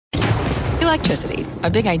Electricity, a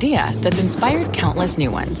big idea that's inspired countless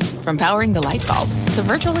new ones. From powering the light bulb to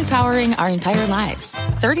virtually powering our entire lives.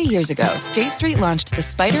 30 years ago, State Street launched the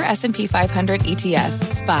SPDR S&P 500 ETF,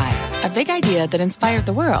 SPY. A big idea that inspired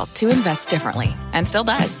the world to invest differently. And still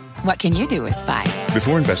does. What can you do with SPY?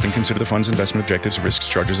 Before investing, consider the fund's investment objectives, risks,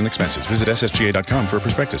 charges, and expenses. Visit ssga.com for a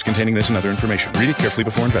prospectus containing this and other information. Read it carefully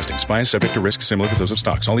before investing. SPY is subject to risks similar to those of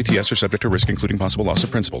stocks. All ETFs are subject to risk, including possible loss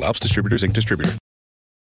of principal. Alps Distributors, Inc. Distributor.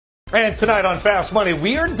 And tonight on Fast Money,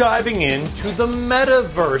 we are diving into the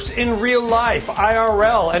metaverse in real life,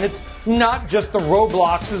 IRL. And it's not just the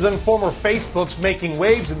Robloxes and former Facebooks making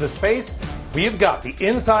waves in the space. We have got the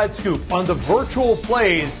inside scoop on the virtual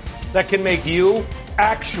plays that can make you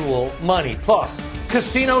actual money. Plus,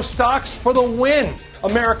 casino stocks for the win.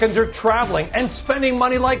 Americans are traveling and spending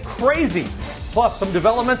money like crazy. Plus, some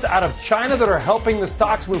developments out of China that are helping the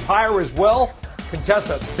stocks move higher as well.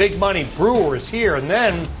 Contessa, Big Money Brewer is here. And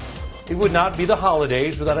then it would not be the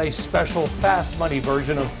holidays without a special Fast Money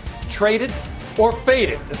version of Trade It or Fade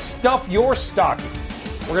It to stuff your stocking.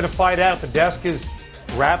 We're going to find out if the desk is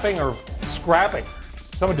wrapping or scrapping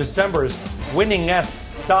some of December's winningest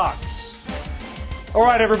stocks. All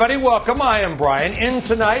right, everybody, welcome. I am Brian. In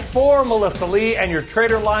tonight for Melissa Lee and your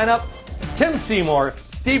trader lineup, Tim Seymour,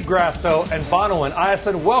 Steve Grasso, and Bono and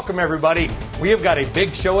Eisen. Welcome, everybody. We have got a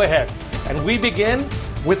big show ahead. And we begin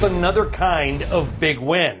with another kind of big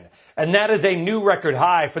win. And that is a new record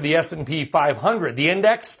high for the S&P 500. The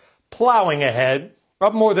index plowing ahead,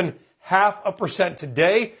 up more than 0.5%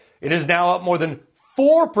 today. It is now up more than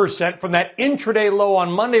 4% from that intraday low on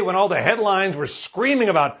Monday when all the headlines were screaming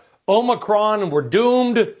about Omicron and we're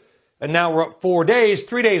doomed. And now we're up 4 days.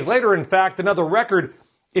 3 days later, in fact, another record.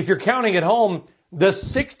 If you're counting at home, the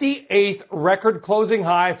 68th record closing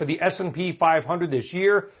high for the S&P 500 this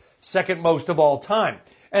year, second most of all time.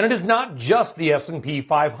 And it is not just the S&P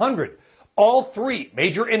 500. All three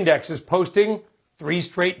major indexes posting 3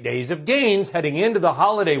 straight days of gains heading into the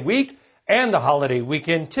holiday week and the holiday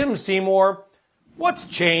weekend. Tim Seymour, what's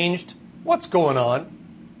changed? What's going on?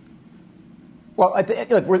 Well,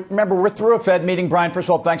 look, remember, we're through a Fed meeting. Brian, first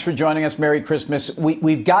of all, thanks for joining us. Merry Christmas.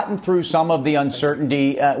 We've gotten through some of the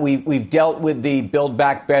uncertainty. We've dealt with the Build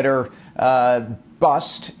Back Better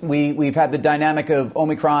bust. We've had the dynamic of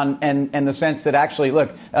Omicron and the sense that actually,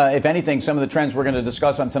 look, if anything, some of the trends we're going to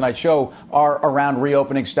discuss on tonight's show are around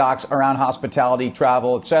reopening stocks, around hospitality,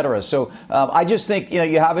 travel, et cetera. So I just think,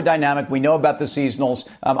 you have a dynamic. We know about the seasonals.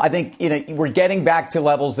 I think, we're getting back to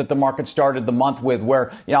levels that the market started the month with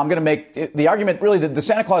where, I'm going to make the argument really that the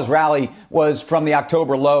Santa Claus rally was from the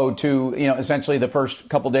October low to, essentially the first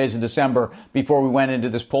couple days of December before we went into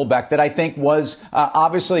this pullback that I think was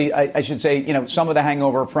obviously, I should say, some of the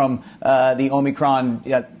hangover from the Omicron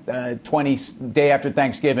 20 day after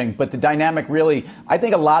Thanksgiving. But the dynamic really, I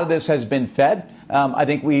think a lot of this has been Fed. I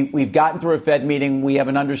think we've gotten through a Fed meeting. We have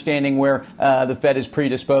an understanding where the Fed is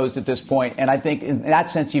predisposed at this point. And I think in that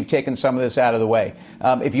sense, you've taken some of this out of the way.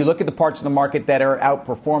 If you look at the parts of the market that are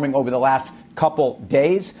outperforming over the last couple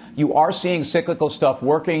days, you are seeing cyclical stuff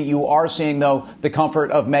working. You are seeing, though, the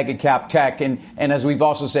comfort of mega cap tech. And as we've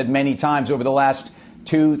also said many times over the last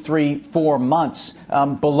 2, 3, 4 months.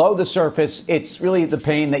 Below the surface, it's really the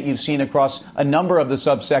pain that you've seen across a number of the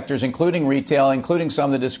subsectors, including retail, including some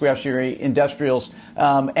of the discretionary industrials.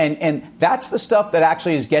 And that's the stuff that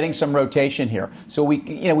actually is getting some rotation here. So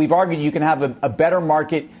we've argued you can have a better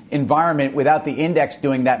market environment without the index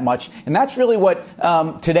doing that much. And that's really what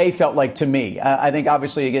today felt like to me. I think,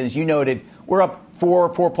 obviously, again, as you noted, we're up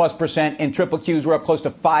 4+%. In triple Qs, we're up close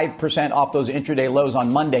to 5% off those intraday lows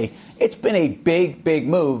on Monday. It's been a big, big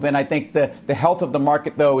move. And I think the health of the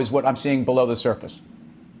market, though, is what I'm seeing below the surface.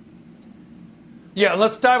 Yeah,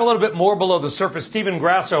 let's dive a little bit more below the surface. Stephen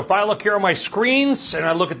Grasso, if I look here on my screens and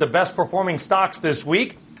I look at the best performing stocks this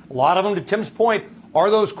week, a lot of them, to Tim's point,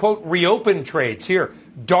 are those, quote, reopen trades here.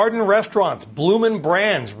 Darden Restaurants, Bloomin'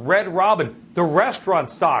 Brands, Red Robin, the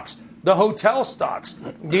restaurant stocks, the hotel stocks,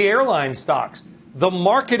 the airline stocks. The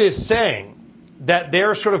market is saying that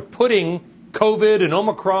they're sort of putting COVID and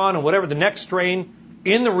Omicron and whatever the next strain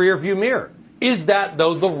in the rearview mirror. Is that,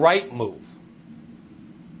 though, the right move?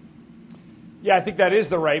 Yeah, I think that is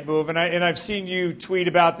the right move. And I've seen you tweet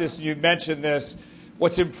about this and you mentioned this.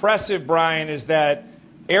 What's impressive, Brian, is that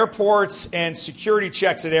airports and security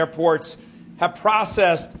checks at airports have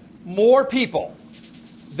processed more people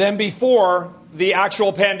than before the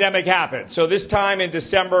actual pandemic happened. So this time in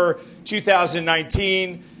December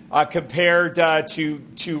 2019, compared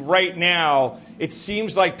to right now, it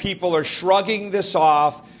seems like people are shrugging this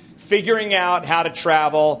off, figuring out how to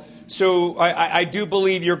travel. So I do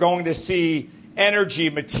believe you're going to see energy,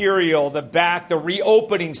 material, the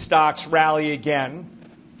reopening stocks rally again.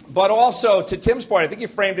 But also, to Tim's point, I think you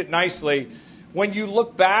framed it nicely. When you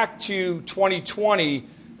look back to 2020,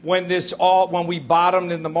 when we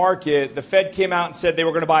bottomed in the market, the Fed came out and said they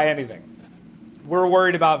were going to buy anything. We're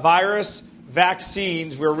worried about virus,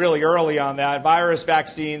 vaccines. We were really early on that, virus,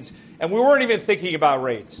 vaccines, and we weren't even thinking about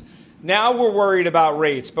rates. Now we're worried about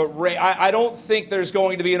rates, but I don't think there's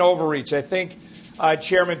going to be an overreach. I think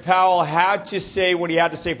Chairman Powell had to say what he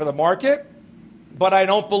had to say for the market, but I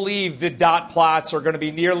don't believe the dot plots are going to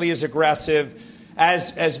be nearly as aggressive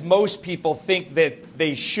as most people think that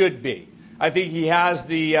they should be. I think he has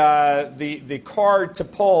the card to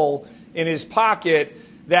pull in his pocket.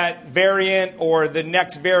 That variant or the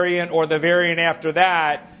next variant or the variant after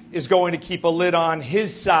that is going to keep a lid on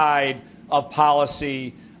his side of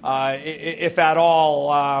policy, if at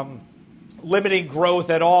all, limiting growth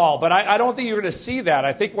at all. But I don't think you're going to see that.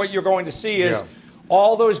 I think what you're going to see is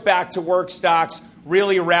all those back-to-work stocks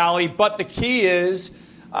really rally. But the key is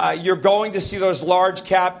you're going to see those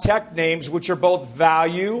large-cap tech names, which are both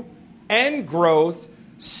value and growth,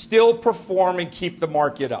 still perform and keep the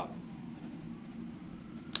market up.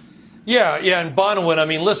 Yeah, and Bonawyn, I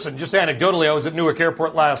mean, listen, just anecdotally, I was at Newark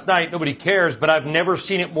Airport last night. Nobody cares, but I've never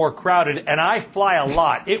seen it more crowded, and I fly a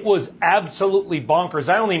lot. It was absolutely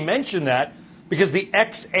bonkers. I only mention that because the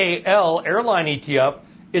XAL airline ETF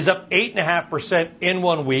is up 8.5% in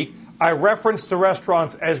 1 week. I referenced the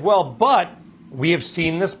restaurants as well, but we have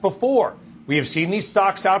seen this before. We have seen these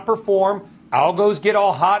stocks outperform. Algos get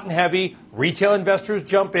all hot and heavy. Retail investors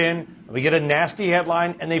jump in. We get a nasty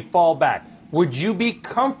headline, and they fall back. Would you be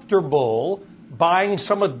comfortable buying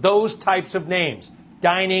some of those types of names?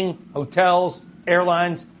 Dining, hotels,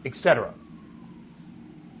 airlines, etc.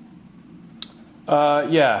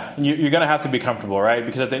 Yeah, you're going to have to be comfortable, right?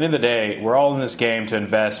 Because at the end of the day, we're all in this game to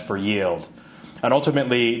invest for yield. And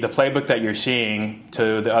ultimately, the playbook that you're seeing,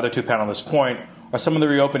 to the other two panelists' point, are some of the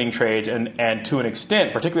reopening trades. And to an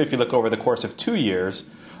extent, particularly if you look over the course of 2 years,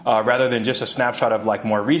 rather than just a snapshot of like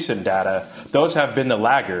more recent data, those have been the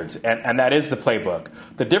laggards, and that is the playbook.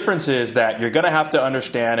 The difference is that you're going to have to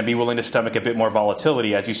understand and be willing to stomach a bit more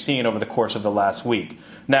volatility, as you've seen over the course of the last week.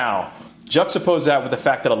 Now, juxtapose that with the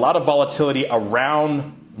fact that a lot of volatility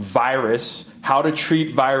around virus, how to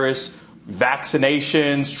treat virus,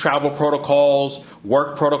 vaccinations, travel protocols,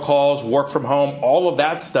 work from home, all of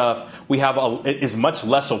that stuff is much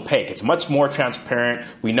less opaque. It's much more transparent.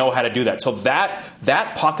 We know how to do that. So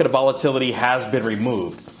that pocket of volatility has been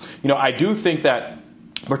removed. I do think that,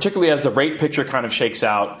 particularly as the rate picture kind of shakes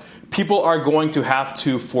out, people are going to have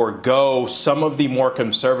to forego some of the more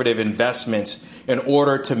conservative investments in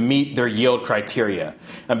order to meet their yield criteria.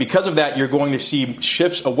 And because of that, you're going to see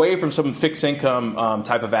shifts away from some fixed income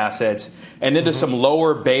type of assets and into some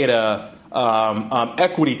lower beta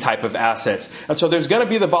equity type of assets. And so there's going to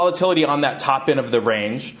be the volatility on that top end of the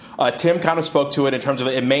range. Tim kind of spoke to it in terms of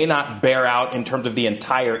it may not bear out in terms of the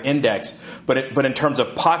entire index, but in terms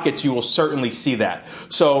of pockets, you will certainly see that.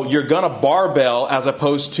 So you're going to barbell as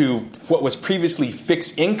opposed to what was previously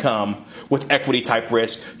fixed income with equity type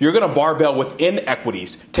risk. You're going to barbell within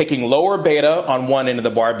equities, taking lower beta on one end of the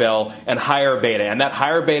barbell and higher beta. And that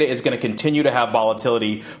higher beta is going to continue to have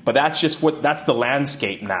volatility, but that's the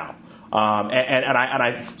landscape now. And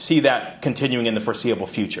I see that continuing in the foreseeable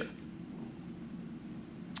future.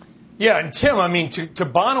 Yeah, and Tim, I mean, to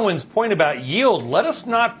Bonawyn's point about yield, let us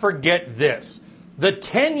not forget this. The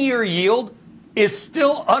 10-year yield is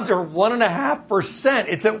still under 1.5%.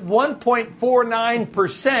 It's at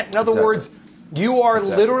 1.49%. In other words, you are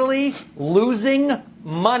literally losing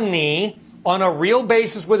money on a real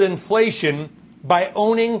basis with inflation by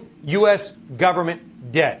owning U.S.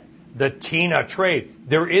 government debt. The TINA trade.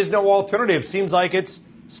 There is no alternative. Seems like it's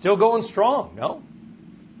still going strong, no?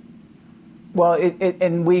 Well,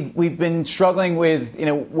 and we've been struggling with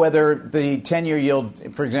whether the 10-year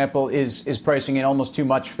yield, for example, is pricing in almost too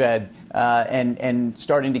much Fed and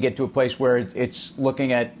starting to get to a place where it's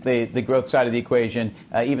looking at the growth side of the equation,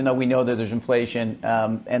 even though we know that there's inflation,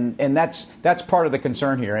 and that's part of the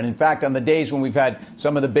concern here. And in fact, on the days when we've had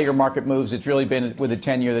some of the bigger market moves, it's really been with a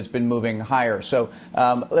 10-year that's been moving higher. So,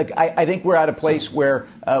 I think we're at a place where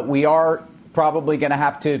we are probably going to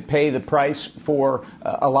have to pay the price for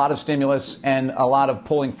a lot of stimulus and a lot of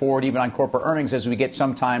pulling forward even on corporate earnings as we get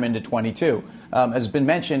some time into 22. As has been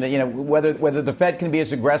mentioned, whether the Fed can be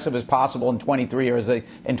as aggressive as possible in 23 or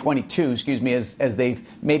in 22, as they've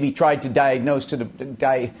maybe tried to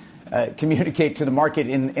communicate to the market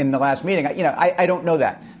in the last meeting. I don't know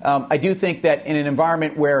that. I do think that in an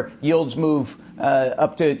environment where yields move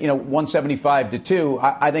up to 175 to 2,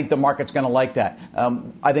 I think the market's going to like that.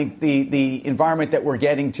 I think the environment that we're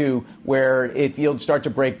getting to, where if yields start to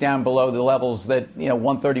break down below the levels that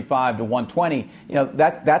 135 to 120,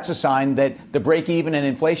 that's a sign that the break even in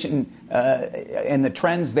inflation and the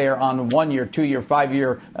trends there on 1 year, 2 year, 5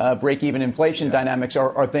 year break even inflation dynamics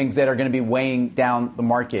are things that are going to be weighing down the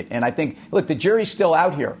market. And I think, look, the jury's still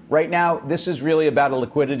out here. Right now, this is really about a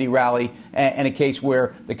liquidity rally and a case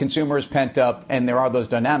where the consumer is pent up and there are those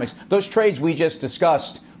dynamics. Those trades we just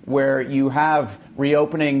discussed, where you have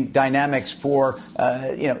reopening dynamics for,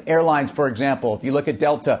 airlines, for example. If you look at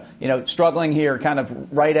Delta, struggling here kind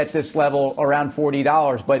of right at this level around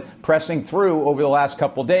 $40, but pressing through over the last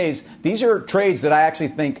couple of days. These are trades that I actually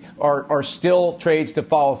think are still trades to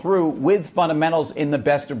follow through with fundamentals in the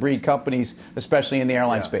best of breed companies, especially in the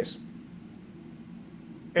airline space.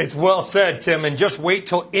 It's well said, Tim, and just wait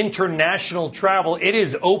till international travel. It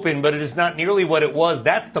is open, but it is not nearly what it was.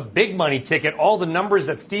 That's the big money ticket. All the numbers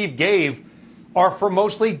that Steve gave are for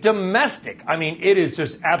mostly domestic. I mean, it is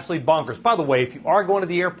just absolutely bonkers. By the way, if you are going to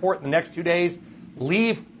the airport in the next 2 days,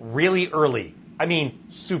 leave really early. I mean,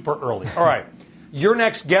 super early. All right. Your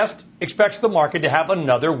next guest expects the market to have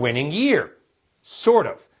another winning year. Sort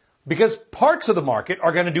of. Because parts of the market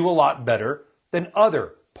are going to do a lot better than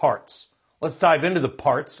other parts. Let's dive into the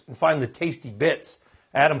parts and find the tasty bits.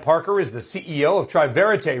 Adam Parker is the CEO of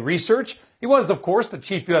Triverite Research. He was, of course, the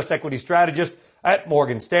chief U.S. equity strategist at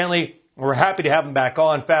Morgan Stanley. We're happy to have him back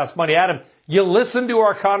on Fast Money. Adam, you listened to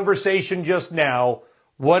our conversation just now.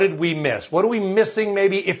 What did we miss? What are we missing,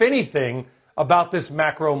 maybe, if anything, about this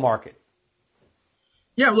macro market?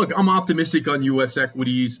 Yeah, look, I'm optimistic on U.S.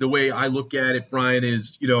 equities. The way I look at it, Brian,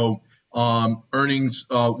 is, earnings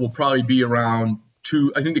will probably be around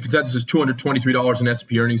I think the consensus is $223 in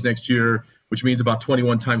S&P earnings next year, which means about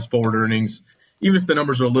 21 times forward earnings. Even if the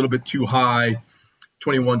numbers are a little bit too high,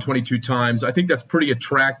 21, 22 times, I think that's pretty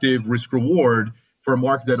attractive risk reward for a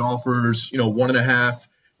market that offers,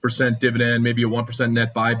 1.5% dividend, maybe a 1%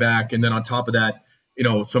 net buyback, and then on top of that,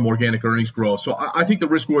 some organic earnings growth. So I think the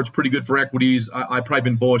risk reward's pretty good for equities. I've probably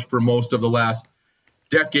been bullish for most of the last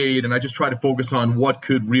decade, and I just try to focus on what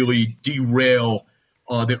could really derail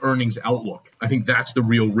the earnings outlook. I think that's the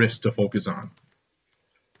real risk to focus on.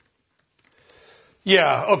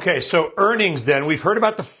 Yeah, okay, so earnings then. We've heard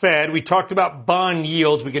about the Fed. We talked about bond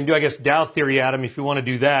yields. We can do, I guess, Dow theory, Adam, if you want to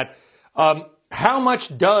do that. How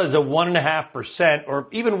much does a 1.5% or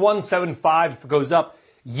even 1.75 if it goes up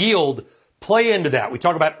yield play into that? We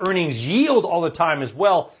talk about earnings yield all the time as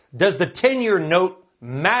well. Does the 10-year note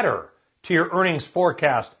matter to your earnings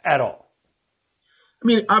forecast at all? I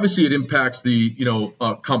mean, obviously it impacts the,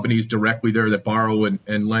 companies directly there that borrow and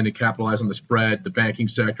lend and capitalize on the spread, the banking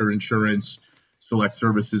sector, insurance, select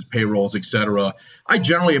services, payrolls, et cetera. I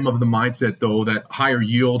generally am of the mindset, though, that higher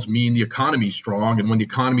yields mean the economy's strong. And when the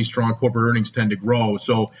economy's strong, corporate earnings tend to grow.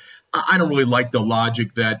 So I don't really like the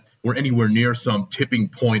logic that we're anywhere near some tipping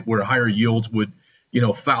point where higher yields would,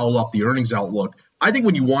 foul up the earnings outlook. I think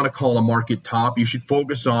when you want to call a market top, you should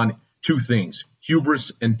focus on two things,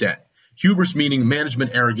 hubris and debt. Hubris meaning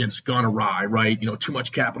management arrogance gone awry, right? Too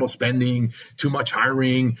much capital spending, too much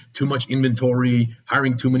hiring, too much inventory,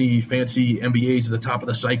 hiring too many fancy MBAs at the top of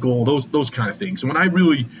the cycle, those kind of things. And when I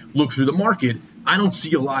really look through the market, I don't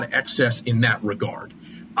see a lot of excess in that regard.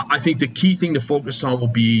 I think the key thing to focus on will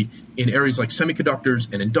be in areas like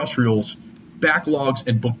semiconductors and industrials, backlogs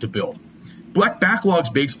and book to bill.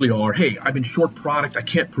 Backlogs basically are, hey, I've been short product, I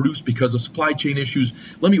can't produce because of supply chain issues.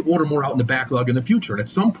 Let me order more out in the backlog in the future. And at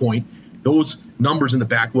some point, those numbers in the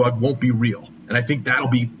backlog won't be real. And I think that'll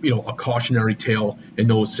be, a cautionary tale in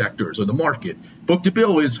those sectors of the market. Book to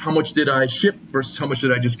bill is how much did I ship versus how much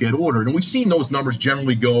did I just get ordered. And we've seen those numbers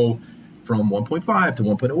generally go from 1.5 to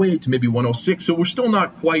 1.08 to maybe 106. So we're still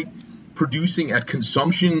not quite producing at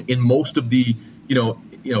consumption in most of the,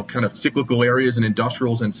 kind of cyclical areas in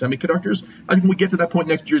industrials and semiconductors. I think when we get to that point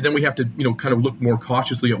next year, then we have to, kind of look more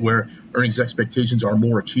cautiously at where earnings expectations are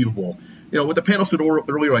more achievable. What the panel said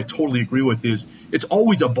earlier, I totally agree with, is it's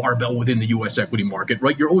always a barbell within the U.S. equity market,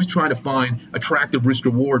 right? You're always trying to find attractive risk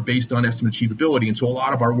reward based on estimate achievability. And so a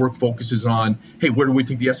lot of our work focuses on, hey, where do we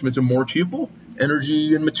think the estimates are more achievable?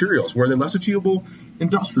 Energy and materials. Where are they less achievable?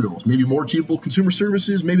 Industrials. Maybe more achievable consumer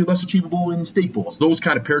services, maybe less achievable in staples. Those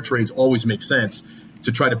kind of pair trades always make sense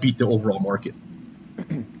to try to beat the overall market.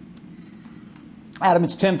 Adam,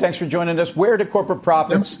 it's Tim. Thanks for joining us. Where do corporate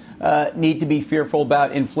profits need to be fearful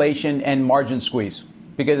about inflation and margin squeeze?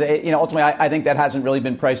 Because, ultimately, I think that hasn't really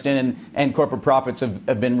been priced in, and corporate profits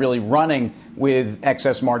have been really running with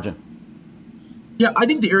excess margin. Yeah, I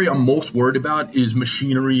think the area I'm most worried about is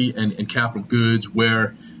machinery and capital goods,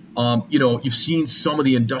 where You've seen some of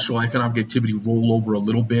the industrial economic activity roll over a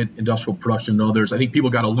little bit, industrial production and others. I think people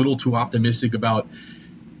got a little too optimistic about,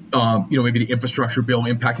 maybe the infrastructure bill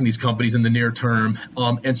impacting these companies in the near term.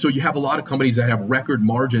 And so you have a lot of companies that have record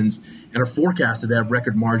margins and are forecasted to have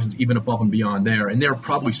record margins even above and beyond there. And they're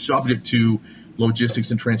probably subject to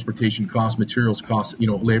logistics and transportation costs, materials costs,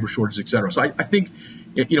 labor shortages, et cetera. So I think,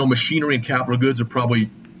 machinery and capital goods are probably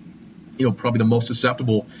the most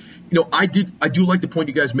susceptible. I do like the point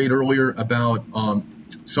you guys made earlier about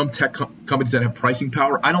some tech companies that have pricing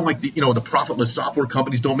power. I don't like the profitless software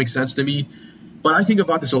companies don't make sense to me. But I think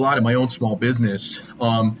about this a lot in my own small business.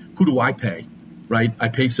 Who do I pay, right? I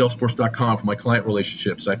pay Salesforce.com for my client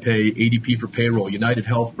relationships. I pay ADP for payroll, United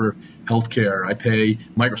Health for healthcare. I pay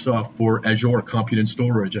Microsoft for Azure, compute and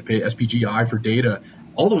storage. I pay SPGI for data.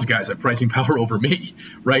 All those guys have pricing power over me,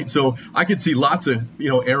 right? So I could see lots of,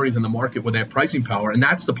 areas in the market where they have pricing power. And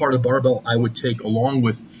that's the part of the barbell I would take along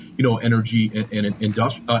with, energy and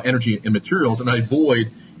energy and materials. And I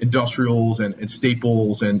avoid industrials and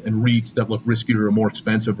staples and REITs that look riskier or more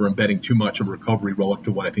expensive or embedding too much of a recovery relative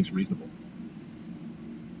to what I think is reasonable.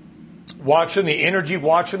 Watching the energy,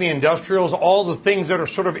 watching the industrials, all the things that are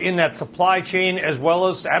sort of in that supply chain, as well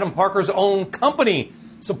as Adam Parker's own company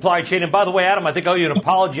supply chain. And by the way, Adam, I think I owe you an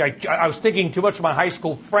apology. I was thinking too much of my high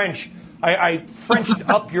school French. I Frenched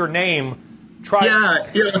up your name. It's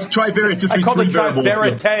Trivariate. I called it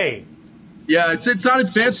Triverite. Yeah, it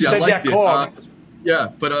sounded fancy. I liked it.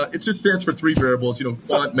 But it just stands for three variables,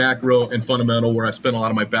 quant, macro, and fundamental, where I spent a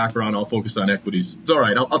lot of my background. I'll focus on equities. It's all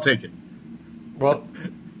right. I'll take it. Well,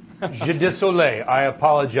 je désolé. I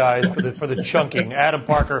apologize for the chunking. Adam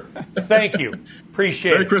Parker, thank you.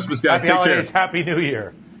 Appreciate it. Merry Christmas, guys. Happy holidays. Happy New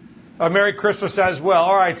Year. Merry Christmas as well.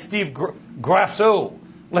 All right, Steve Grasso.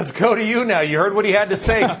 Let's go to you now. You heard what he had to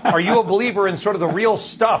say. Are you a believer in sort of the real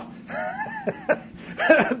stuff?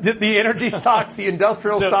 the energy stocks, the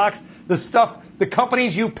industrial stocks, the stuff, the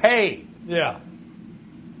companies you pay. Yeah,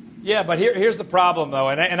 but here's the problem, though,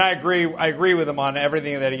 and I agree with him on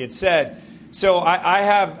everything that he had said. So I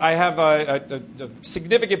have a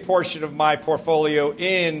significant portion of my portfolio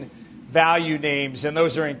in value names, and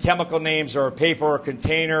those are in chemical names or paper or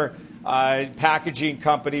container packaging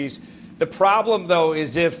companies. The problem, though,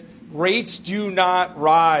 is if rates do not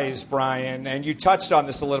rise, Brian, and you touched on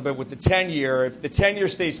this a little bit with the 10-year, if the 10-year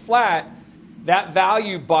stays flat, that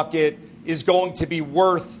value bucket is going to be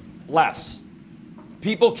worth less.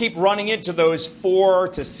 People keep running into those 4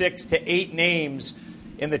 to 6 to 8 names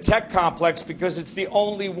in the tech complex because it's the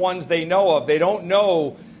only ones they know of. They don't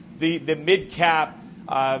know the mid-cap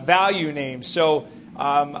value names. So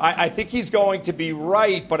I think he's going to be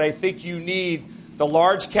right, but I think you need the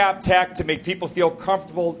large cap tech to make people feel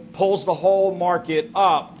comfortable, pulls the whole market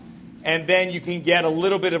up, and then you can get a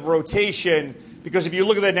little bit of rotation. Because if you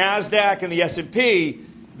look at the NASDAQ and the S&P,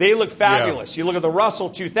 they look fabulous. Yeah. You look at the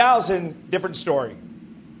Russell 2000, different story.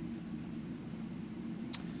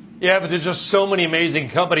 Yeah, but there's just so many amazing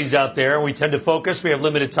companies out there, and we tend to focus. We have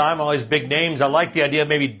limited time, all these big names. I like the idea of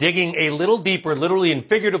maybe digging a little deeper, literally and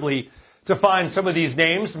figuratively, to find some of these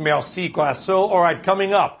names. Merci, Grasso. All right,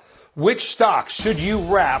 coming up. Which stocks should you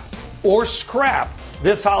wrap or scrap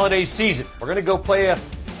this holiday season? We're going to go play a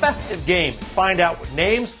festive game and find out what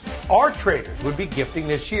names our traders would be gifting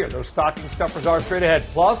this year. Those stocking stuffers are straight ahead.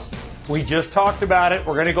 Plus, we just talked about it.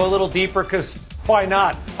 We're going to go a little deeper because why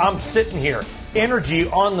not? I'm sitting here. Energy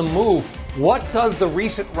on the move. What does the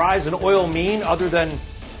recent rise in oil mean other than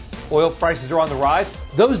oil prices are on the rise?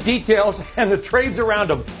 Those details and the trades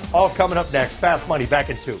around them all coming up next. Fast Money back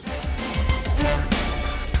in 2.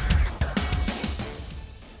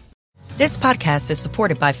 This podcast is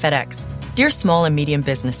supported by FedEx. Dear small and medium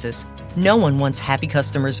businesses, no one wants happy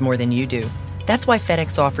customers more than you do. That's why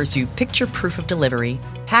FedEx offers you picture proof of delivery,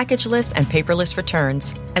 packageless and paperless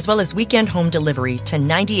returns, as well as weekend home delivery to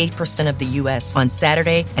 98% of the U.S. on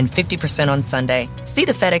Saturday and 50% on Sunday. See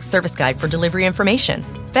the FedEx service guide for delivery information.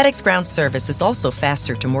 FedEx Ground service is also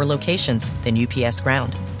faster to more locations than UPS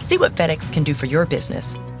Ground. See what FedEx can do for your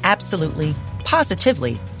business. Absolutely,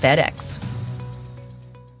 positively FedEx.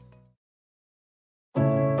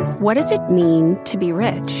 What does it mean to be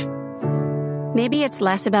rich? Maybe it's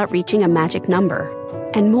less about reaching a magic number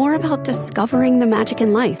and more about discovering the magic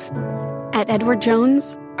in life. At Edward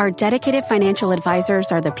Jones, our dedicated financial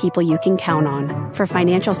advisors are the people you can count on for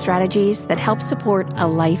financial strategies that help support a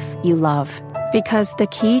life you love. Because the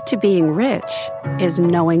key to being rich is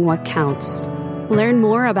knowing what counts. Learn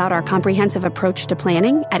more about our comprehensive approach to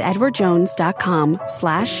planning at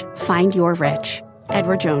edwardjones.com/findyourrich.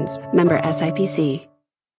 Edward Jones, member SIPC.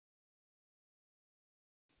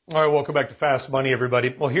 All right, welcome back to Fast Money,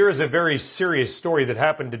 everybody. Well, here is a very serious story that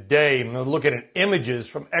happened today. I'm looking at images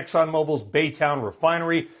from ExxonMobil's Baytown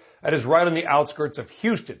refinery that is right on the outskirts of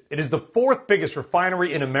Houston. It is the fourth biggest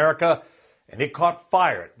refinery in America, and it caught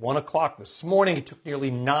fire at 1 o'clock this morning. It took nearly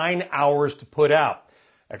 9 hours to put out.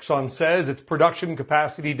 Exxon says its production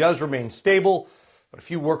capacity does remain stable, but a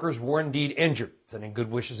few workers were indeed injured. Sending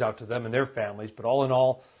good wishes out to them and their families, but all in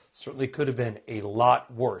all, certainly could have been a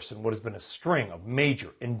lot worse in what has been a string of major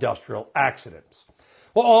industrial accidents.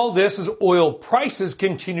 Well, all this as oil prices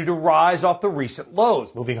continue to rise off the recent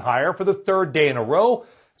lows, moving higher for the third day in a row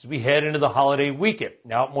as we head into the holiday weekend.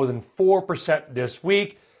 Now up more than 4% this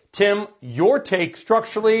week. Tim, your take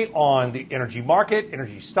structurally on the energy market,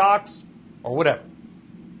 energy stocks, or whatever.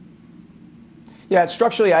 Yeah,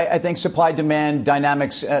 structurally, I think supply-demand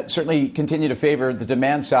dynamics certainly continue to favor the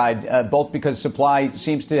demand side, both because supply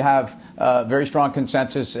seems to have very strong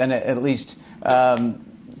consensus and at least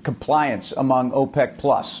compliance among OPEC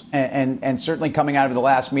plus, and certainly coming out of the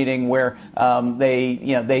last meeting where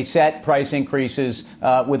they set price increases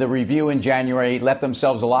with a review in January, left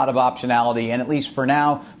themselves a lot of optionality, and at least for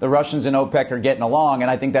now, the Russians and OPEC are getting along,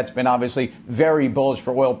 and I think that's been obviously very bullish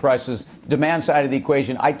for oil prices. The demand side of the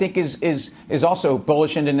equation, I think, is also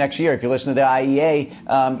bullish into next year. If you listen to the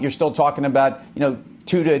IEA, you're still talking about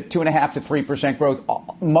 2.5 to 3% growth.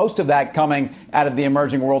 Most of that coming out of the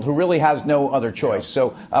emerging world, who really has no other choice.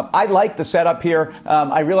 So I like the setup here.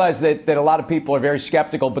 I realize that a lot of people are very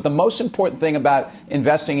skeptical, but the most important thing about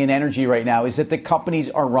investing in energy right now is that the companies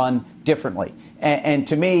are run differently. And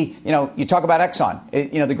to me, you talk about Exxon.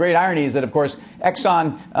 The great irony is that, of course,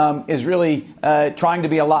 Exxon is really trying to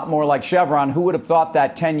be a lot more like Chevron. Who would have thought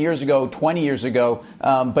that 10 years ago, 20 years ago?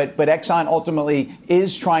 But Exxon ultimately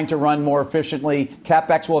is trying to run more efficiently.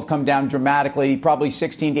 CapEx will have come down dramatically, probably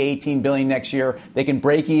 16 to 18 billion next year. They can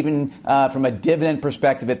break even from a dividend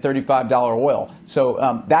perspective at $35 oil.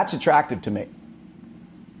 So that's attractive to me.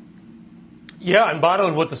 Yeah, and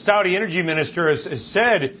Bono, what the Saudi energy minister has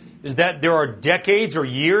said is that there are decades or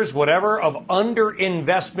years, whatever, of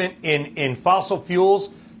underinvestment in fossil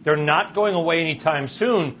fuels. They're not going away anytime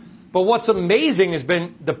soon. But what's amazing has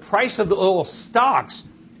been the price of the oil stocks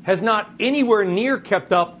has not anywhere near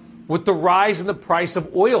kept up with the rise in the price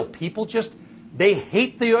of oil. People they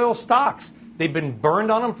hate the oil stocks. They've been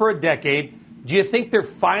burned on them for a decade. Do you think they're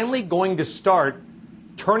finally going to start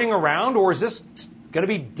turning around, or is this going to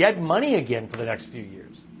be dead money again for the next few years?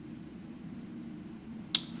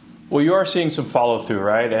 Well, you are seeing some follow through,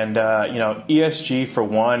 right? And, ESG, for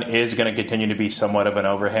one, is going to continue to be somewhat of an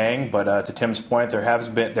overhang. But to Tim's point, there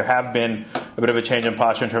have been a bit of a change in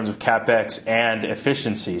posture in terms of CapEx and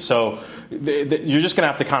efficiency. So you're just going to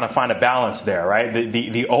have to kind of find a balance there, right?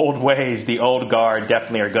 The old ways, the old guard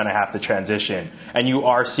definitely are going to have to transition. And you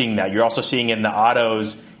are seeing that. You're also seeing in the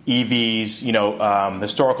autos, EVs,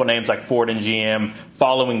 historical names like Ford and GM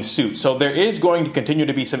following suit. So there is going to continue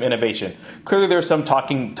to be some innovation. Clearly, there's some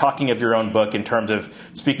talking of your own book in terms of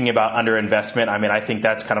speaking about underinvestment. I mean, I think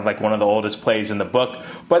that's kind of like one of the oldest plays in the book.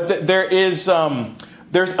 But there's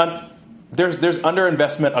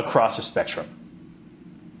underinvestment across the spectrum.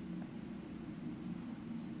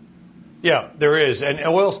 Yeah, there is. And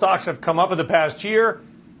oil stocks have come up in the past year,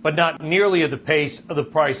 but not nearly at the pace of the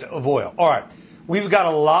price of oil. All right. We've got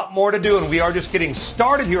a lot more to do, and we are just getting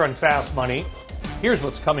started here on Fast Money. Here's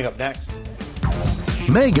what's coming up next.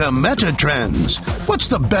 Mega Meta Trends. What's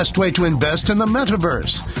the best way to invest in the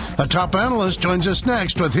metaverse? A top analyst joins us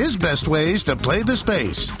next with his best ways to play the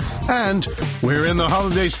space. And we're in the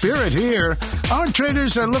holiday spirit here. Our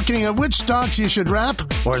traders are looking at which stocks you should wrap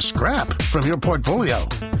or scrap from your portfolio.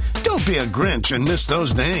 Don't be a Grinch and miss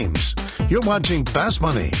those names. You're watching Fast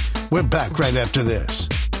Money. We're back right after this.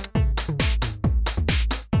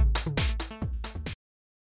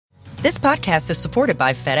 This podcast is supported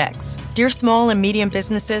by FedEx. Dear small and medium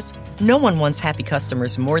businesses, no one wants happy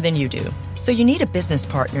customers more than you do. So you need a business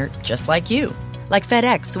partner just like you. Like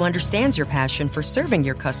FedEx, who understands your passion for serving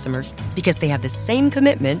your customers because they have the same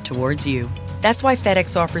commitment towards you. That's why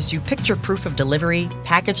FedEx offers you picture proof of delivery,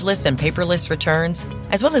 packageless and paperless returns,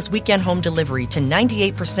 as well as weekend home delivery to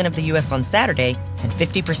 98% of the U.S. on Saturday and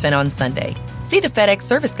 50% on Sunday. See the FedEx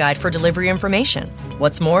service guide for delivery information.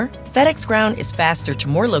 What's more, FedEx Ground is faster to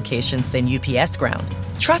more locations than UPS Ground.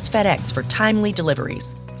 Trust FedEx for timely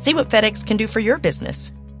deliveries. See what FedEx can do for your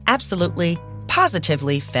business. Absolutely,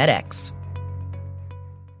 positively FedEx.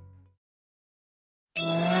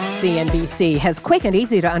 CNBC has quick and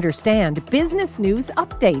easy to understand business news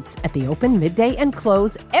updates at the open, midday, and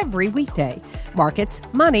close every weekday. Markets,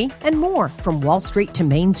 money, and more from Wall Street to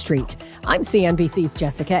Main Street. I'm CNBC's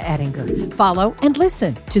Jessica Ettinger. Follow and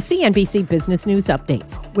listen to CNBC Business News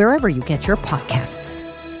Updates wherever you get your podcasts.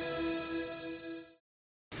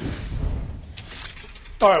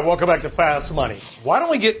 All right, welcome back to Fast Money. Why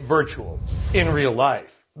don't we get virtual in real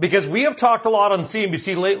life? Because we have talked a lot on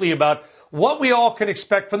CNBC lately about what we all can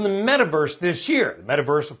expect from the metaverse this year. The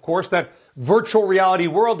metaverse, of course, that virtual reality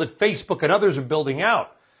world that Facebook and others are building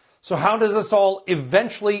out. So how does this all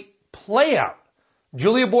eventually play out?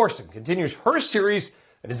 Julia Boorstin continues her series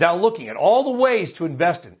and is now looking at all the ways to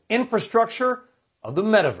invest in infrastructure of the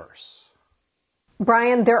metaverse.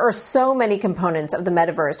 Brian, there are so many components of the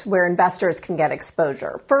metaverse where investors can get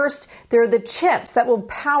exposure. First, there are the chips that will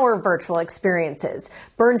power virtual experiences.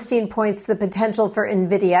 Bernstein points to the potential for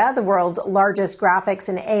NVIDIA, the world's largest graphics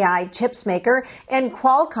and AI chips maker, and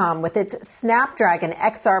Qualcomm with its Snapdragon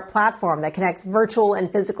XR platform that connects virtual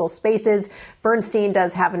and physical spaces. Bernstein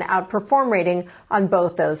does have an outperform rating on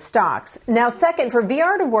both those stocks. Now, second, for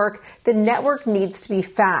VR to work, the network needs to be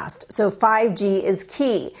fast, so 5G is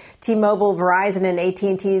key. T-Mobile, Verizon, and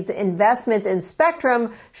AT&T's investments in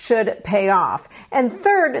spectrum should pay off. And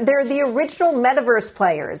third, there are the original metaverse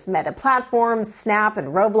players, Meta Platforms, Snap, and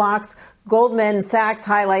Roblox. Goldman Sachs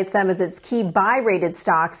highlights them as its key buy-rated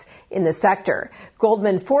stocks in the sector.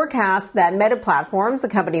 Goldman forecasts that Meta Platforms, the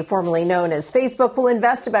company formerly known as Facebook, will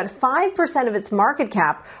invest about 5% of its market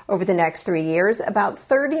cap over the next 3 years, about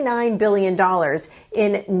 $39 billion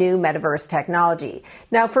in new metaverse technology.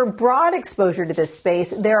 Now, for broad exposure to this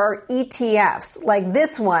space, there are ETFs like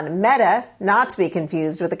this one, Meta, not to be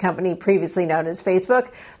confused with the company previously known as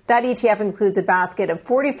Facebook. That ETF includes a basket of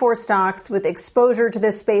 44 stocks with exposure to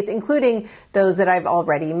this space, including those that I've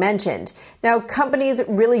already mentioned. Now, companies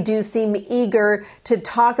really do seem eager to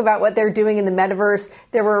talk about what they're doing in the metaverse.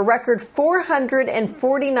 There were a record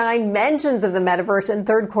 449 mentions of the metaverse in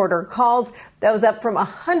third quarter calls. That was up from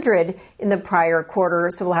 100 in the prior quarter.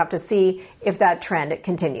 So we'll have to see if that trend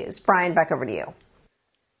continues. Brian, back over to you.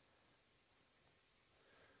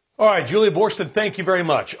 All right, Julia Boorstin, thank you very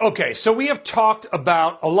much. Okay, so we have talked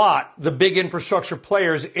about a lot the big infrastructure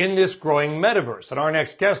players in this growing metaverse. And our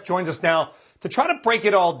next guest joins us now to try to break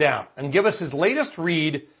it all down and give us his latest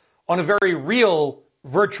read on a very real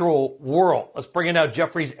virtual world. Let's bring in now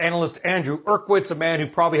Jefferies analyst Andrew Urquhart, a man who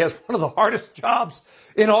probably has one of the hardest jobs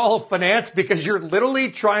in all of finance because you're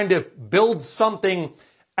literally trying to build something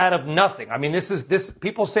out of nothing. I mean, this.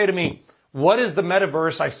 People say to me, what is the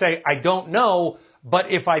metaverse? I say, I don't know.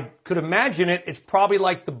 But if I could imagine it, it's probably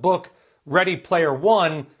like the book Ready Player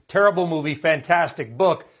One, terrible movie, fantastic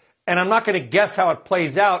book. And I'm not going to guess how it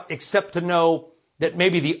plays out, except to know that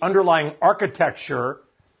maybe the underlying architecture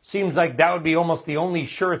seems like that would be almost the only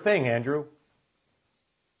sure thing, Andrew.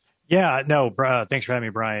 Yeah, no, thanks for having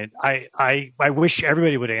me, Brian. I wish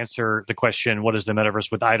everybody would answer the question, what is the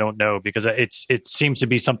metaverse, with I don't know, because it seems to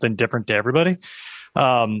be something different to everybody.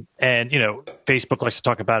 And, Facebook likes to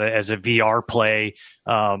talk about it as a VR play.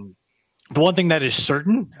 The one thing that is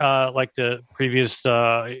certain, like the previous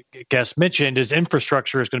guest mentioned, is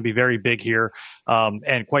infrastructure is going to be very big here.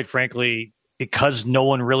 And quite frankly, because no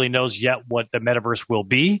one really knows yet what the metaverse will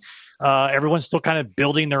be, everyone's still kind of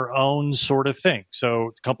building their own sort of thing.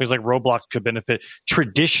 So companies like Roblox could benefit.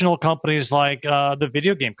 Traditional companies like the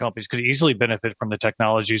video game companies could easily benefit from the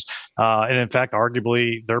technologies. And in fact,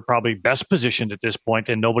 arguably, they're probably best positioned at this point,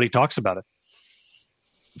 and nobody talks about it.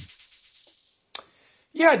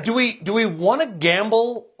 Yeah, do we want to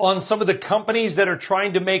gamble on some of the companies that are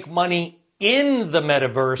trying to make money in the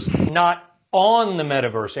metaverse, not on the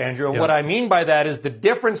metaverse, Andrew? And what I mean by that is the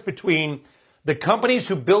difference between the companies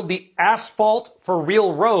who build the asphalt for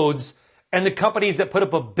real roads and the companies that put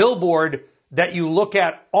up a billboard that you look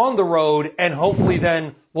at on the road and hopefully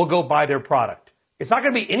then will go buy their product. It's not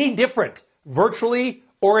going to be any different virtually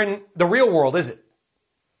or in the real world, is it?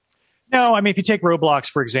 No, I mean, if you take Roblox,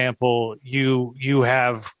 for example, you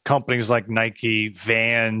have companies like Nike,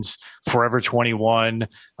 Vans, Forever 21,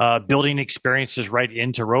 building experiences right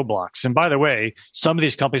into Roblox. And by the way, some of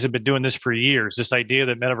these companies have been doing this for years. This idea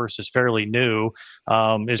that metaverse is fairly new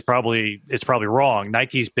is probably wrong.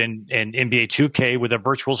 Nike's been in NBA 2K with a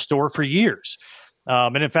virtual store for years.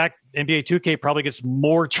 And in fact, NBA 2K probably gets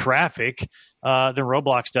more traffic than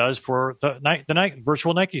Roblox does for the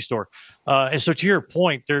virtual Nike store. And so to your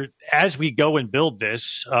point, as we go and build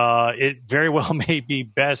this, it very well may be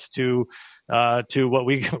best to what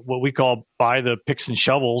we call buy the picks and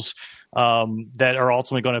shovels that are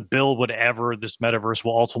ultimately going to build whatever this metaverse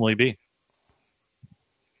will ultimately be.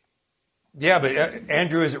 Yeah, but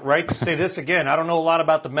Andrew, is it right to say this again? I don't know a lot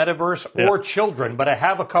about the metaverse or children, but I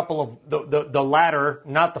have a couple of the latter,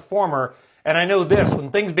 not the former. And I know this, when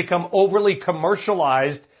things become overly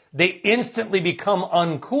commercialized, they instantly become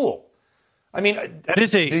uncool. I mean, that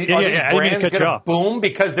is are these brands going to boom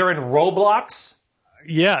because they're in Roblox?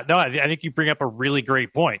 Yeah, no, I think you bring up a really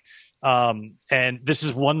great point. And this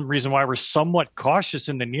is one reason why we're somewhat cautious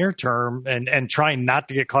in the near term and trying not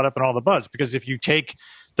to get caught up in all the buzz. Because if you take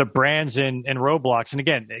the brands in Roblox, and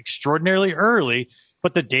again, extraordinarily early,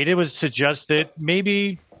 but the data would suggest that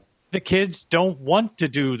maybe the kids don't want to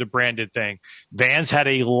do the branded thing. Vans had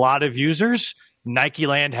a lot of users. Nike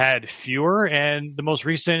Land had fewer, and the most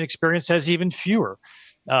recent experience has even fewer.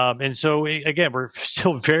 And so, again, we're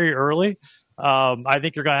still very early. I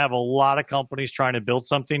think you're going to have a lot of companies trying to build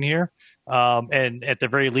something here, and at the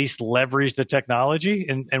very least leverage the technology.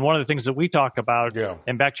 And one of the things that we talk about,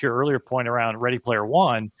 and back to your earlier point around Ready Player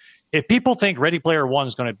One, if people think Ready Player One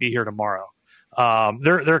is going to be here tomorrow,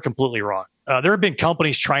 they're completely wrong. There have been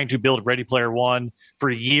companies trying to build Ready Player One for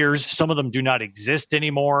years. Some of them do not exist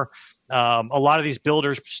anymore. A lot of these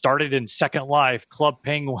builders started in Second Life, Club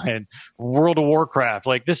Penguin, World of Warcraft.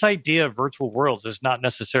 Like, this idea of virtual worlds is not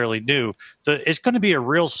necessarily new. It's going to be a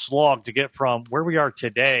real slog to get from where we are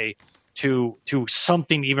today to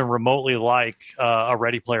something even remotely like a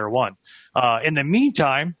Ready Player One. In the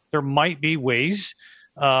meantime, there might be ways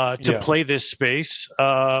to play this space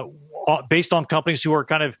based on companies who are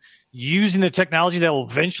kind of using the technology that will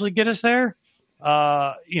eventually get us there.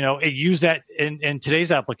 Use that in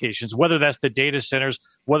today's applications, whether that's the data centers,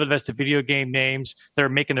 whether that's the video game names. They're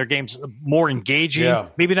making their games more engaging,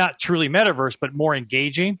 maybe not truly metaverse, but more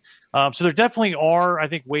engaging. So there definitely are, I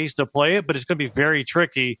think, ways to play it, but it's going to be very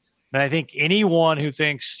tricky. And I think anyone who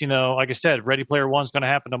thinks, like I said, Ready Player One is going to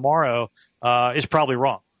happen tomorrow is probably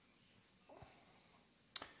wrong.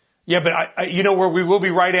 Yeah, but where we will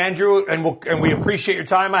be right, Andrew, and we appreciate your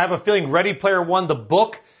time. I have a feeling Ready Player One, the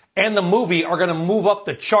book, and the movie are going to move up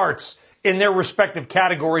the charts in their respective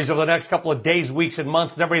categories over the next couple of days, weeks, and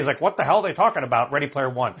months. And everybody's like, what the hell are they talking about? Ready Player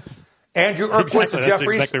One. Andrew Urquhart of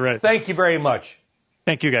Jefferies, exactly right. Thank you very much.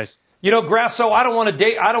 Thank you, guys. Grasso, I don't want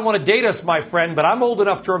to date us, my friend, but I'm old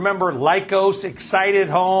enough to remember Lycos, Excited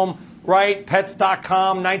Home, right?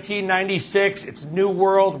 Pets.com, 1996. It's New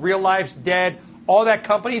World, Real Life's Dead. All that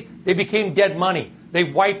company, they became dead money. They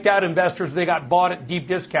wiped out investors. They got bought at deep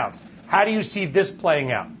discounts. How do you see this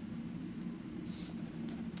playing out?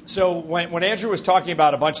 So when Andrew was talking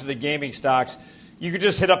about a bunch of the gaming stocks, you could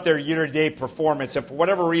just hit up their year-to-date performance. And for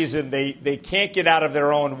whatever reason, they can't get out of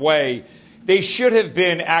their own way. They should have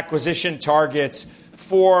been acquisition targets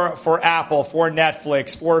for Apple, for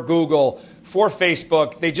Netflix, for Google, for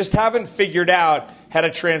Facebook. They just haven't figured out how to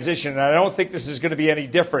transition. And I don't think this is going to be any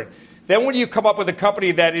different. Then when you come up with a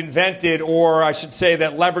company that invented, or I should say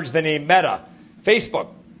that leveraged the name Meta, Facebook,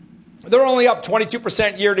 they're only up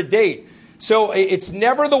 22% year to date. So it's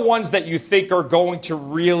never the ones that you think are going to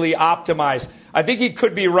really optimize. I think he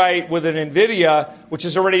could be right with an NVIDIA, which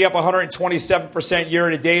is already up 127% year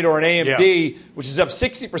to date, or an AMD, which is up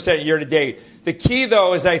 60% year to date. The key,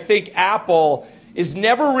 though, is I think Apple is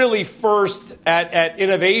never really first at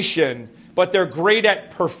innovation, but they're great at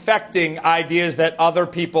perfecting ideas that other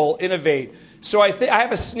people innovate. So I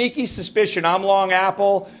have a sneaky suspicion. I'm long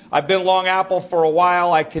Apple. I've been long Apple for a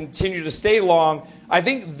while. I continue to stay long. I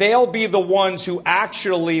think they'll be the ones who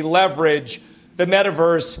actually leverage the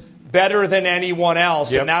metaverse better than anyone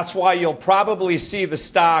else. And that's why you'll probably see the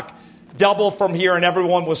stock double from here, and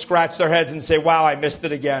everyone will scratch their heads and say, wow, I missed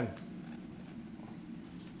it again.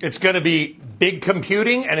 It's going to be big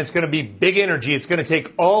computing, and it's going to be big energy. It's going to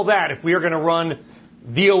take all that if we are going to run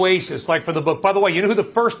the Oasis, like for the book. By the way, you know who the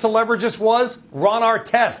first to leverage this was? Ron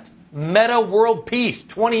Artest, Meta World Peace,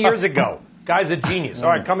 20 years ago. Guy's a genius. All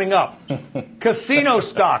right, coming up, casino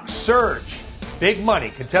stocks surge. Big money.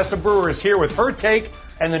 Contessa Brewer is here with her take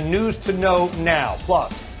and the news to know now.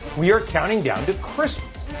 Plus, we are counting down to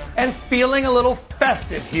Christmas and feeling a little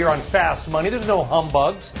festive here on Fast Money. There's no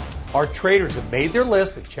humbugs. Our traders have made their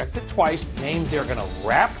list. They checked it twice. Names they're going to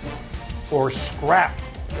wrap or scrap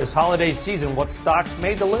this holiday season. What stocks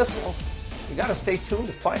made the list? Well, you got to stay tuned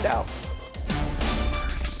to find out.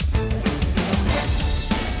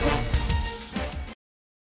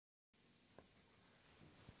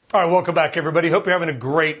 All right, welcome back, everybody. Hope you're having a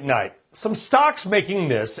great night. Some stocks making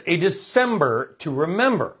this a December to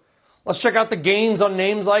remember. Let's check out the gains on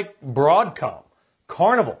names like Broadcom,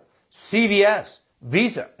 Carnival, CVS,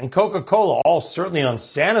 Visa, and Coca-Cola, all certainly on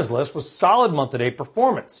Santa's list with solid month-to-date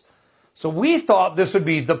performance. So we thought this would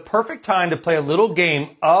be the perfect time to play a little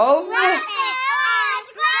game of...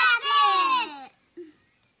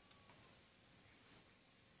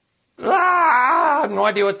 have no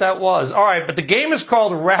idea what that was. All right, but the game is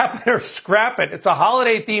called Wrap It or Scrap It. It's a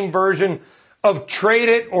holiday-themed version of Trade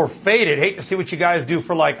It or Fade It. Hate to see what you guys do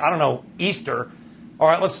for, Easter. All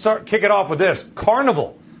right, let's kick it off with this.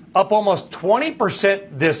 Carnival, up almost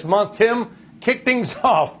 20% this month. Tim, kick things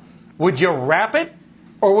off. Would you wrap it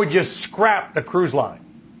or would you scrap the cruise line?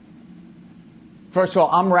 First of all,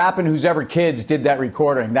 I'm rapping Who's Ever Kids did that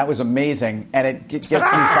recording. That was amazing, and it gets me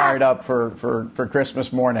fired up for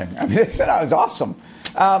Christmas morning. I mean, that was awesome.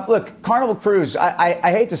 Look, Carnival Cruise,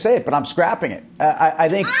 I hate to say it, but I'm scrapping it. I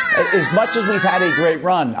think as much as we've had a great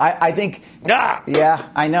run, I think, yeah,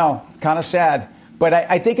 I know, kind of sad. But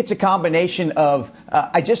I think it's a combination of,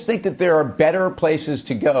 I just think that there are better places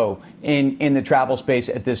to go in the travel space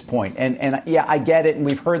at this point. And yeah, I get it, and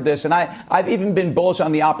we've heard this. And I've even been bullish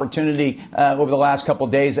on the opportunity over the last couple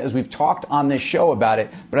of days as we've talked on this show about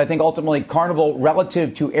it. But I think ultimately Carnival,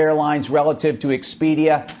 relative to airlines, relative to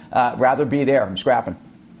Expedia, rather be there. I'm scrapping.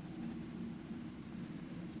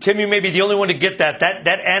 Tim, you may be the only one to get that. That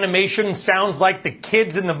animation sounds like the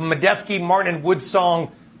kids in the Medeski, Martin and Wood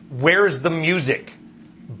song, Where's the Music?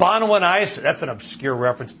 Bono and Ice, that's an obscure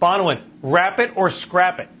reference. Bono, wrap it or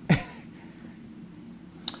scrap it?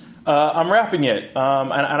 I'm wrapping it. And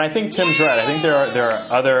I think Tim's right. I think there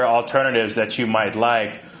are other alternatives that you might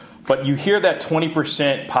like. But you hear that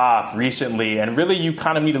 20% pop recently, and really you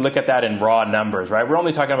kind of need to look at that in raw numbers, right? We're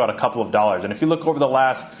only talking about a couple of dollars. And if you look over the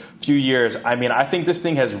last few years, I mean, I think this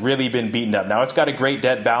thing has really been beaten up. Now, it's got a great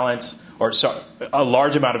debt balance, a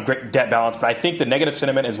large amount of great debt balance, but I think the negative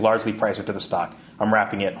sentiment is largely priced into the stock. I'm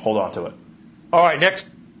wrapping it. Hold on to it. All right, next.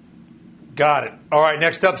 Got it. All right,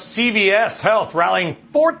 next up, CVS Health rallying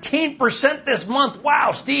 14% this month.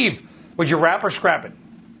 Wow, Steve, would you wrap or scrap it?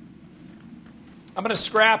 I'm going to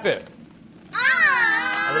scrap it.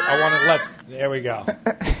 I want to let... There we go.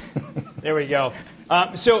 There we go.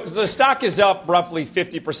 So the stock is up roughly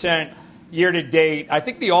 50% year to date. I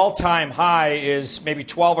think the all-time high is maybe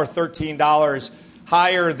 $12 or $13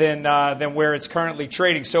 higher than where it's currently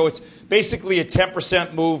trading. So it's basically a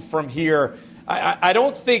 10% move from here. I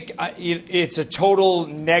don't think it's a total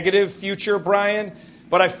negative future, Brian,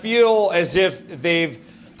 but I feel as if they've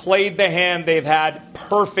played the hand they've had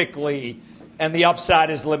perfectly, and the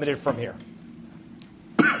upside is limited from here.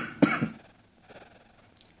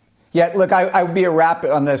 Yeah, look, I would be a wrap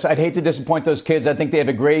on this. I'd hate to disappoint those kids. I think they have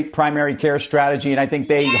a great primary care strategy, and I think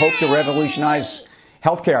they hope to revolutionize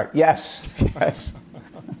healthcare. Yes. Yes.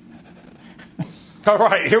 All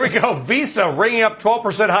right, here we go. Visa ringing up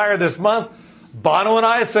 12% higher this month. Bono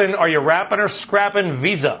and Ison, are you wrapping or scrapping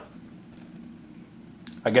Visa?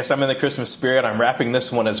 I guess I'm in the Christmas spirit. I'm wrapping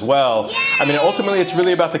this one as well. Yeah! I mean, ultimately, it's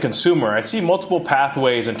really about the consumer. I see multiple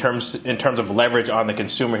pathways in terms of leverage on the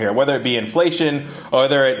consumer here, whether it be inflation or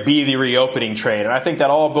whether it be the reopening trade. And I think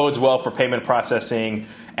that all bodes well for payment processing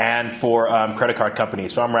and for credit card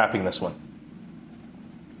companies. So I'm wrapping this one.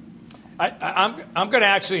 I'm going to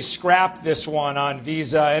actually scrap this one on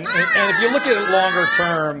Visa. And if you look at it longer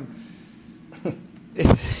term,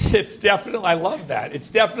 it's definitely, I love that.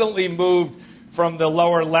 It's definitely moved from the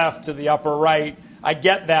lower left to the upper right. I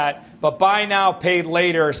get that. But buy now, pay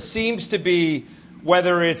later seems to be,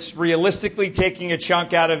 whether it's realistically taking a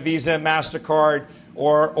chunk out of Visa and MasterCard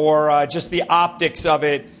or just the optics of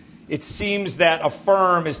it, it seems that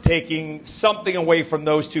Affirm is taking something away from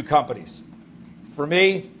those two companies. For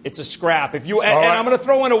me, it's a scrap. And I'm going to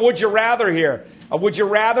throw in a would you rather here. A would you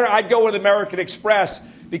rather? I'd go with American Express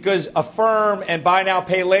because Affirm and buy now,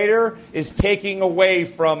 pay later is taking away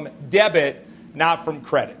from debit, not from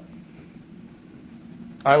credit.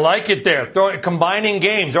 I like it there. Combining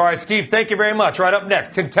games. All right, Steve, thank you very much. Right up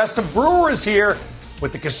next, Contessa Brewer is here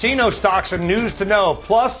with the casino stocks and news to know.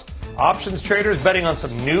 Plus, options traders betting on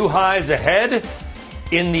some new highs ahead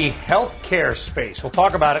in the healthcare space. We'll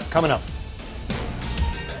talk about it coming up.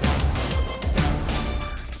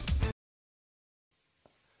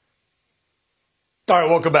 All right,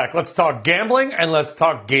 welcome back. Let's talk gambling and let's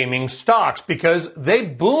talk gaming stocks because they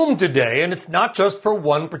boomed today, and it's not just for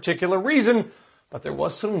one particular reason, but there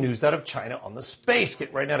was some news out of China on the space.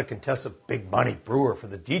 Get right now to Contessa Big Money Brewer for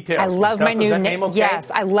the details. I love Contessa, my new name. Okay? Yes,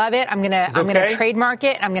 I love it. I'm gonna trademark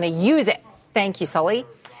it and I'm gonna use it. Thank you, Sully.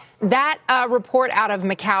 That report out of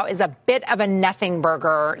Macau is a bit of a nothing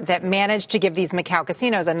burger that managed to give these Macau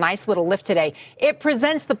casinos a nice little lift today. It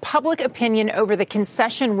presents the public opinion over the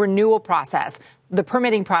concession renewal process, the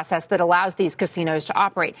permitting process that allows these casinos to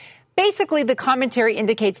operate. Basically, the commentary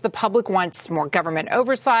indicates the public wants more government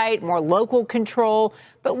oversight, more local control,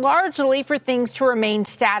 but largely for things to remain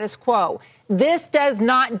status quo. This does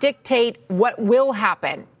not dictate what will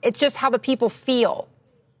happen. It's just how the people feel.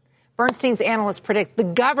 Bernstein's analysts predict the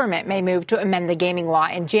government may move to amend the gaming law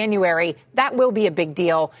in January. That will be a big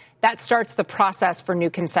deal. That starts the process for new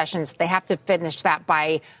concessions. They have to finish that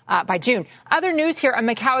by June. Other news here, a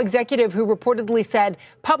Macau executive who reportedly said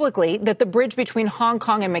publicly that the bridge between Hong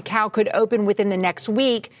Kong and Macau could open within the next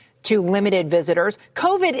week to limited visitors.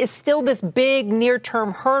 COVID is still this big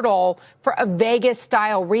near-term hurdle for a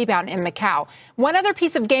Vegas-style rebound in Macau. One other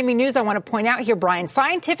piece of gaming news I want to point out here, Brian.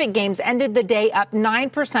 Scientific Games ended the day up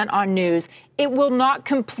 9% on news. It will not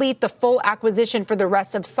complete the full acquisition for the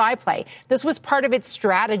rest of SciPlay. This was part of its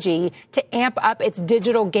strategy to amp up its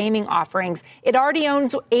digital gaming offerings. It already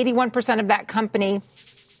owns 81% of that company.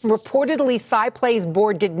 Reportedly, SciPlay's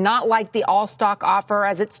board did not like the all-stock offer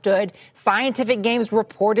as it stood. Scientific Games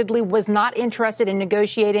reportedly was not interested in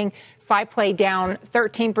negotiating. SciPlay down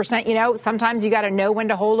 13%. You know, sometimes you got to know when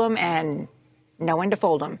to hold them and know when to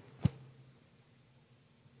fold them.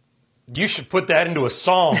 You should put that into a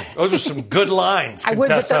song. Those are some good lines, I would,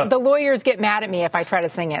 but the lawyers get mad at me if I try to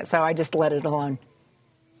sing it, so I just let it alone.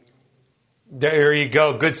 There you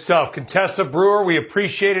go. Good stuff. Contessa Brewer, we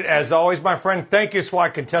appreciate it as always, my friend. Thank you. That's why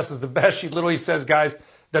Contessa's the best. She literally says, guys,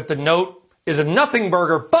 that the note is a nothing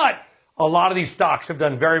burger, but a lot of these stocks have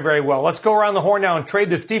done very, very well. Let's go around the horn now and trade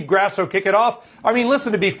this. Steve Grasso, kick it off. I mean,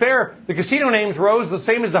 listen, to be fair, the casino names rose the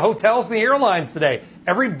same as the hotels and the airlines today.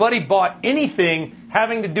 Everybody bought anything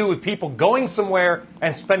having to do with people going somewhere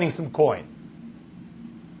and spending some coin.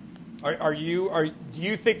 Do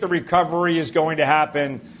you think the recovery is going to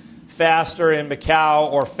happen faster in Macau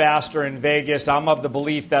or faster in Vegas? I'm of the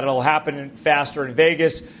belief that it'll happen faster in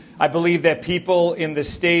Vegas. I believe that people in the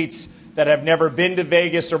States that have never been to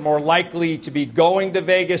Vegas are more likely to be going to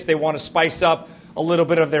Vegas. They want to spice up a little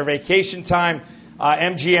bit of their vacation time.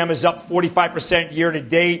 MGM is up 45% year to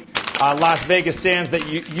date. Las Vegas Sands, that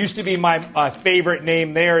used to be my favorite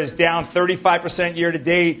name there, is down 35% year to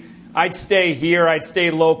date. I'd stay here. I'd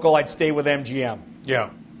stay local. I'd stay with MGM. Yeah.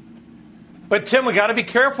 But, Tim, we got to be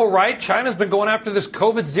careful, right? China's been going after this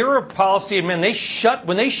COVID zero policy, and, man,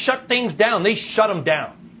 when they shut things down, they shut them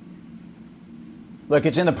down. Look,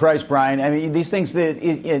 it's in the price, Brian. I mean, these things,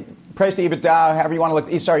 price to EBITDA, however you want to look,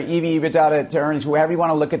 EV/EBITDA to earnings, however you want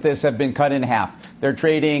to look at this, have been cut in half. They're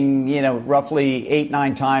trading, roughly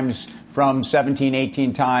 8-9 times from 17,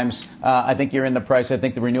 18 times. I think you're in the price. I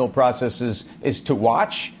think the renewal process is to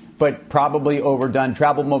watch, but probably overdone.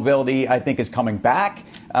 Travel mobility, I think, is coming back.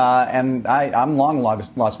 And I'm long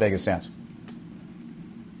Las Vegas Sands.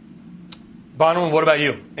 Bonwin, what about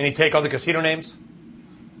you? Any take on the casino names?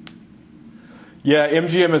 Yeah,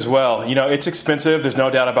 MGM as well. It's expensive. There's no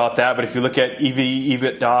doubt about that. But if you look at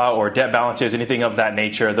EBITDA or debt balances, anything of that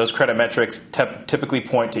nature, those credit metrics typically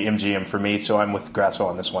point to MGM for me. So I'm with Grasso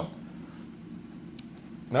on this one.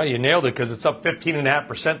 No, you nailed it because it's up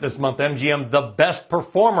 15.5% this month. MGM, the best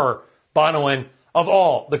performer, Bonwin, of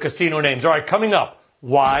all the casino names. All right, coming up.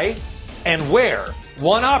 Why and where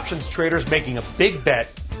one options trader is making a big bet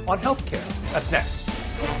on healthcare. That's next.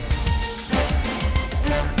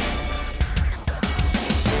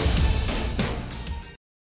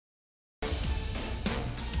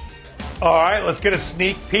 All right, let's get a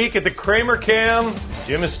sneak peek at the Cramer Cam.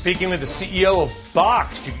 Jim is speaking with the CEO of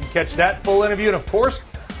Boxed. You can catch that full interview. And, of course,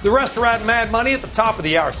 the restaurant Mad Money at the top of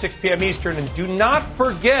the hour, 6 p.m. Eastern. And do not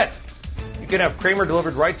forget, you can have Cramer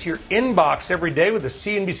delivered right to your inbox every day with the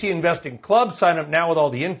CNBC Investing Club. Sign up now with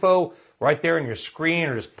all the info right there on your screen,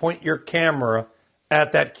 or just point your camera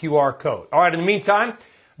at that QR code. All right, in the meantime,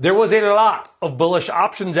 there was a lot of bullish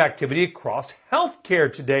options activity across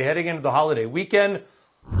healthcare today heading into the holiday weekend.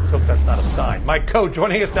 Let's hope that's not a sign. Mike Coe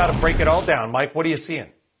joining us now to break it all down. Mike, what are you seeing?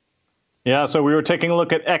 Yeah, so we were taking a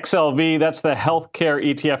look at XLV. That's the healthcare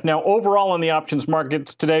ETF. Now, overall in the options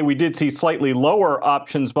markets today, we did see slightly lower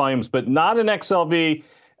options volumes, but not in XLV.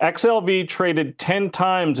 XLV traded 10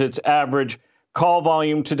 times its average call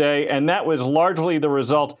volume today, and that was largely the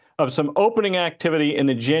result of some opening activity in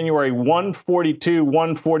the January 142,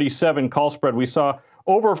 147 call spread. We saw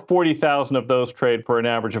over 40,000 of those trade for an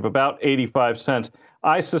average of about 85 cents.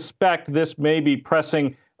 I suspect this may be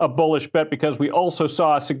pressing a bullish bet because we also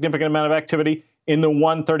saw a significant amount of activity in the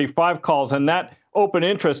 135 calls, and that open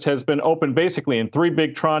interest has been open basically in three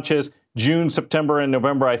big tranches, June, September, and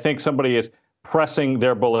November. I think somebody is pressing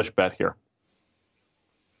their bullish bet here.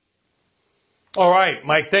 All right,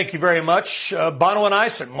 Mike, thank you very much. Bono and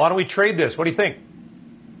Eisen, why don't we trade this? What do you think?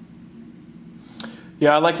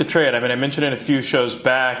 Yeah, I like the trade. I mean, I mentioned it a few shows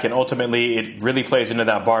back, and ultimately it really plays into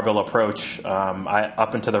that barbell approach.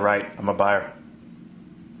 Up and to the right, I'm a buyer.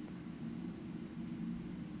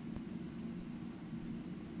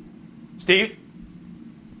 Steve?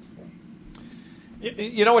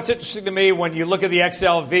 You know what's interesting to me, when you look at the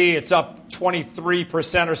XLV, it's up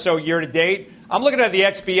 23% or so year to date. I'm looking at the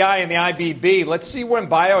XBI and the IBB. Let's see when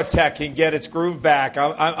biotech can get its groove back.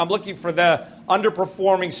 I'm looking for the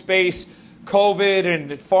underperforming space. COVID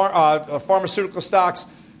and pharmaceutical stocks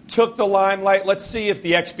took the limelight. Let's see if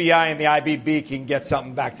the XBI and the IBB can get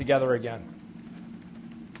something back together again.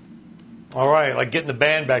 All right, like getting the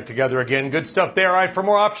band back together again. Good stuff there. All right, for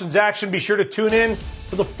more options action, be sure to tune in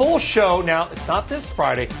for the full show. Now, it's not this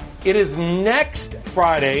Friday. It is next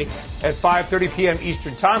Friday at 5:30 p.m.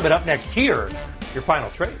 Eastern Time. But up next here, your final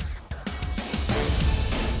trades.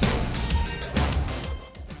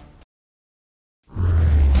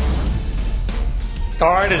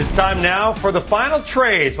 All right, it is time now for the final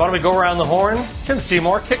trades. Why don't we go around the horn? Tim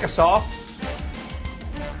Seymour, kick us off.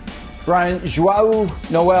 Brian, Joao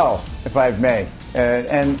Noel, if I may.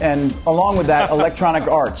 And along with that, Electronic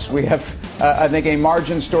Arts. We have, I think, a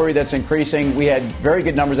margin story that's increasing. We had very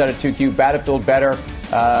good numbers out of 2Q. Battlefield better.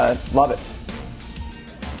 Love it.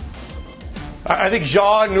 I think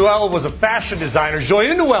Joao Noel was a fashion designer.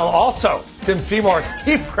 Joao Noel also. Tim Seymour,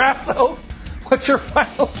 Steve Grasso. What's your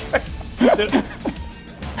final trade?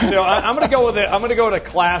 So I'm going to go with a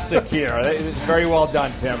classic here. Very well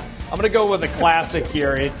done, Tim. I'm going to go with a classic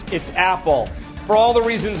here. It's Apple. For all the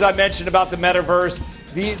reasons I mentioned about the metaverse,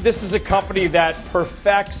 this is a company that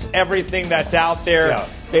perfects everything that's out there. Yeah.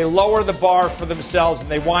 They lower the bar for themselves, and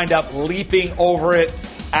they wind up leaping over it.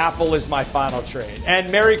 Apple is my final trade. And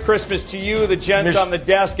Merry Christmas to you, the gents on the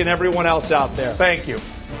desk, and everyone else out there. Thank you.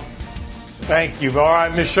 Thank you. All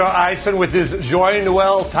right, Michelle Eisen with his Joao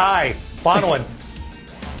Noel tie. Final one.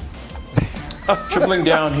 Tripling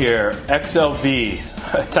down here, XLV.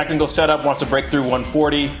 Technical setup wants to break through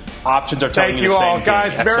 140. Options are telling you the same thing.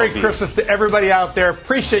 Thank you all, guys. Merry Christmas to everybody out there.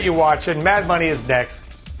 Appreciate you watching. Mad Money is next.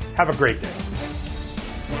 Have a great day.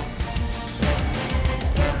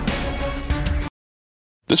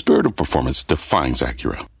 The spirit of performance defines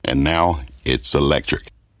Acura, and now it's electric.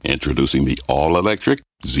 Introducing the all-electric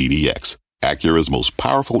ZDX, Acura's most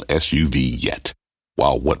powerful SUV yet.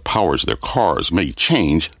 While what powers their cars may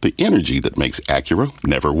change, the energy that makes Acura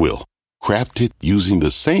never will. Crafted using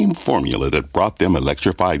the same formula that brought them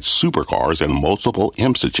electrified supercars and multiple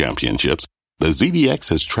IMSA championships, the ZDX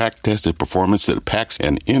has track-tested performance that packs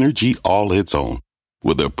an energy all its own.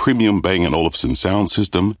 With a premium Bang & Olufsen sound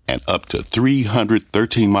system and up to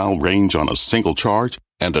 313-mile range on a single charge,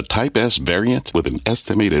 and a Type S variant with an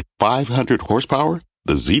estimated 500 horsepower,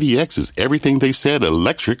 the ZDX is everything they said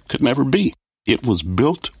electric could never be. It was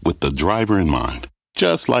built with the driver in mind,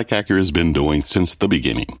 just like Acura's been doing since the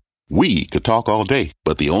beginning. We could talk all day,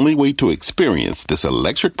 but the only way to experience this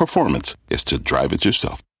electric performance is to drive it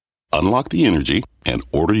yourself. Unlock the energy and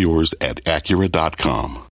order yours at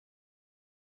Acura.com.